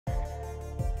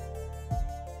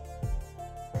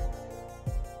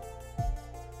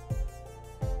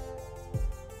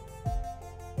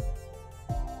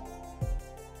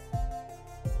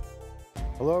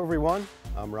Hello everyone,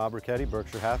 I'm Rob Ricchetti,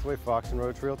 Berkshire Hathaway, Fox &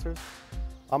 Roach Realtors.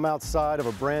 I'm outside of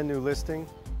a brand new listing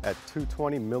at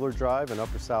 220 Miller Drive in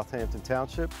Upper Southampton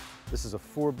Township. This is a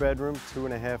 4-bedroom,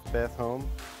 2.5-bath home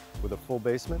with a full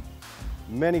basement.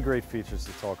 Many great features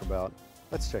to talk about.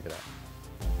 Let's check it out.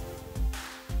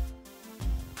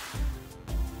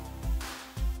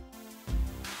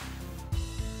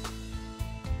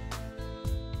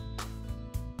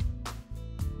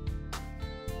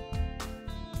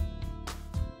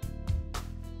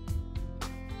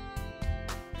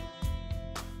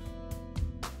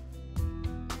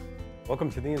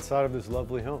 Welcome to the inside of this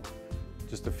lovely home.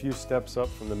 Just a few steps up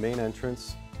from the main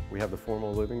entrance, we have the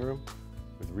formal living room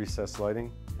with recessed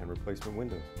lighting and replacement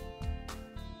windows.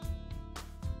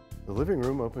 The living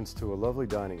room opens to a lovely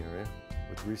dining area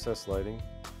with recessed lighting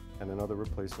and another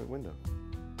replacement window.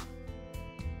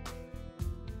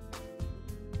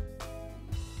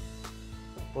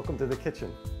 Welcome to the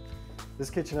kitchen. This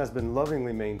kitchen has been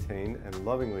lovingly maintained and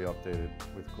lovingly updated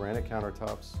with granite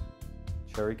countertops,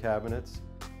 cherry cabinets,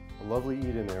 a lovely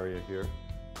eat-in area here,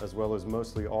 as well as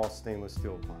mostly all stainless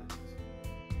steel appliances.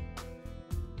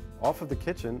 Off of the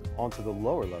kitchen onto the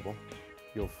lower level,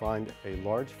 you'll find a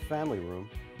large family room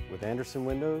with Anderson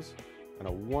windows and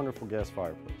a wonderful gas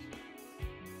fireplace.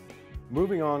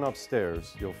 Moving on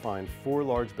upstairs, you'll find 4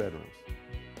 large bedrooms.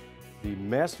 The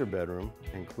master bedroom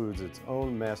includes its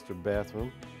own master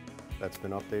bathroom that's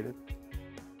been updated.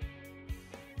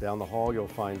 Down the hall, you'll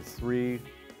find 3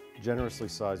 generously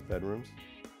sized bedrooms,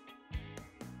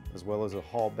 as well as a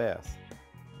hall bath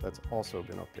that's also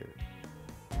been updated.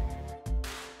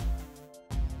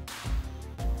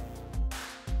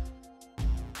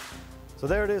 So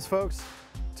there it is, folks,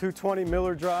 220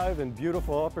 Miller Drive in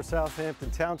beautiful Upper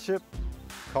Southampton Township.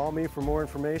 Call me for more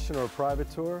information or a private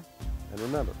tour, and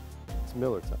remember, it's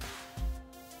Miller time.